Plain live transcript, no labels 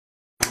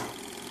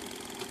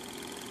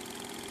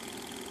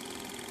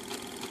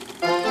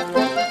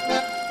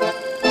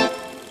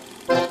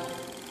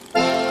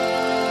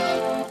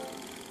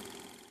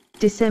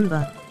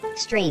December.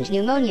 Strange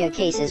pneumonia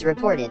cases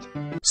reported.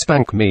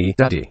 Spank me,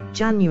 daddy.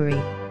 January.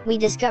 We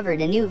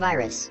discovered a new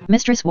virus.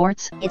 Mistress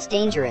Warts? It's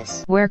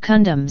dangerous. Wear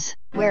condoms.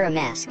 Wear a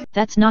mask.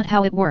 That's not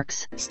how it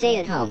works. Stay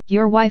at home.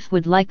 Your wife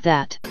would like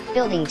that.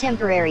 Building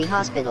temporary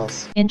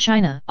hospitals. In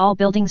China, all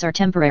buildings are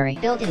temporary.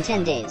 Built in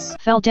 10 days.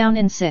 Fell down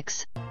in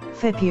 6.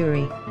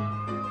 February.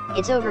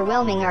 It's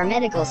overwhelming our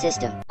medical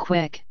system.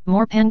 Quick,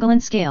 more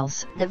pangolin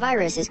scales. The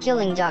virus is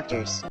killing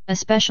doctors.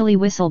 Especially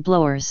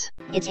whistleblowers.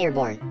 It's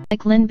airborne.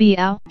 Like Lin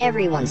Biao.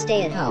 Everyone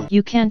stay at home.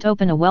 You can't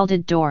open a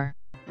welded door.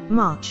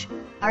 March.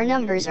 Our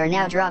numbers are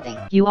now dropping.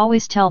 You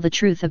always tell the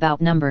truth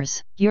about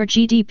numbers. Your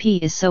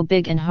GDP is so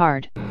big and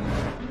hard.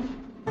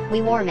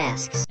 We wore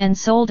masks. And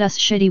sold us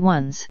shitty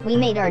ones. We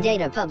made our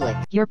data public.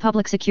 Your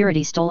public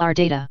security stole our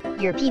data.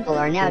 Your people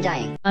are now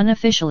dying.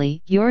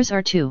 Unofficially, yours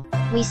are too.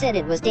 We said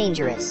it was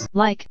dangerous.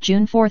 Like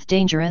June 4th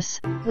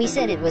dangerous. We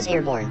said it was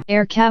airborne.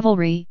 Air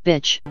cavalry,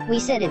 bitch. We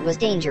said it was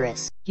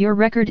dangerous. Your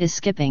record is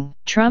skipping.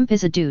 Trump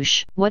is a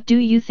douche. What do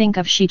you think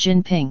of Xi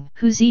Jinping?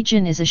 Hu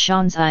Zijin is a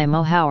Shanzai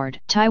Mo Howard.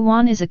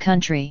 Taiwan is a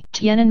country.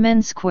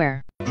 Tiananmen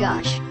Square.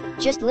 Gosh.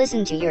 Just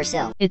listen to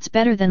yourself. It's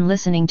better than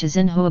listening to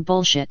Xinhua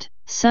bullshit.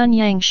 Sun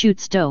Yang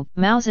shoots dope.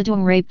 Mao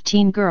Zedong raped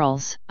teen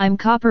girls. I'm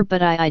copper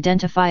but I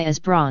identify as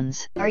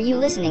bronze. Are you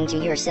listening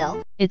to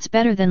yourself? It's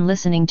better than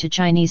listening to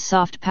Chinese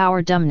soft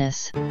power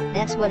dumbness.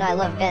 That's what I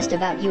love best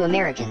about you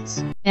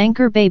Americans.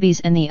 Anchor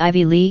babies and the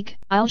Ivy League,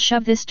 I'll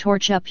shove this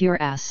torch up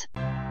your ass.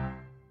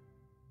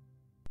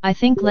 I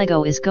think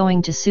Lego is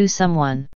going to sue someone.